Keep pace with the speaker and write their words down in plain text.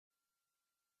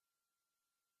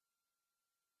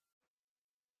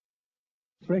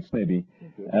tricks maybe.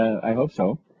 I hope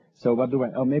so. So what do I?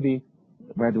 Oh, maybe.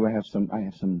 Where do I have some? I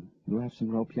have some. Do I have some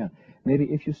rope? Yeah. Maybe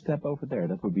if you step over there,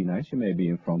 that would be nice. You may be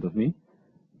in front of me.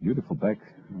 Beautiful back.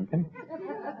 Okay.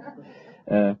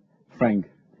 Frank,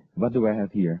 what do I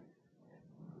have here?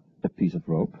 A piece of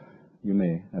rope. You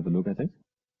may have a look at it.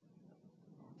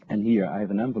 And here I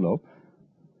have an envelope.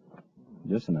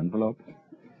 Just an envelope.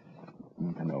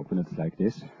 I can open it like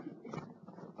this.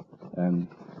 And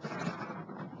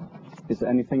is there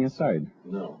anything inside?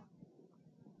 No.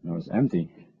 No, it's empty.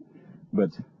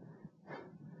 But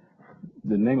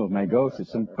the name of my ghost is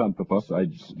some Pampapos, so I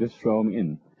just throw him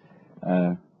in.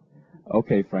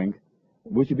 Okay, Frank,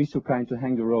 would you be so kind to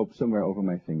hang the rope somewhere over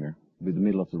my finger, with the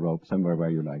middle of the rope, somewhere where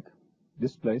you like?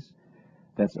 This place?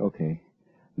 That's okay.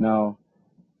 Now,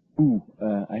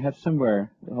 I have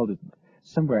somewhere, hold it,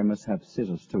 somewhere I must have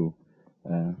scissors too.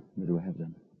 Where do I have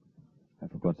them? I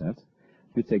forgot that.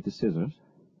 You take the scissors,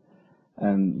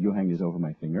 and you hang this over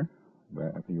my finger,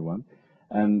 wherever you want.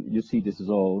 And you see this is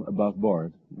all above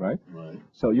board, right? Right.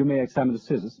 So you may examine the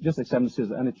scissors, just examine the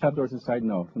scissors. And the trapdoors inside,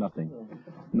 no, nothing.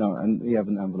 No, and we have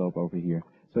an envelope over here.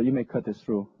 So you may cut this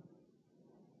through.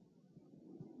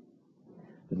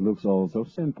 It looks all so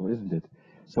simple, isn't it?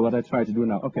 So what I try to do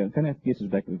now, okay, can I give this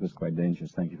back? It was quite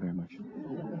dangerous, thank you very much.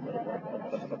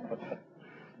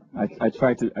 I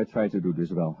try to do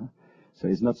this well. Huh? So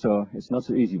it's not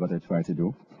so easy what I try to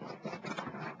do.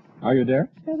 Are you there?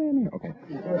 Yeah, I am here. Okay.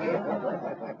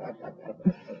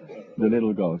 The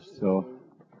little ghost. So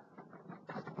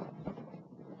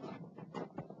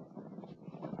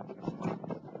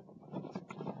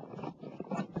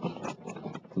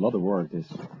it's a lot of work. He's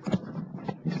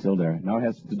still there. Now he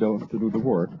has to do the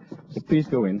work. So please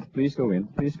go in. Please go in.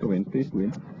 Please go in. Please go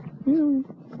in.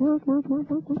 Work. Go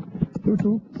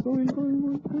in.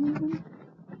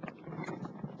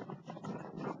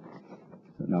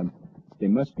 So now they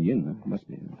must be in. Huh? Must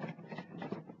be.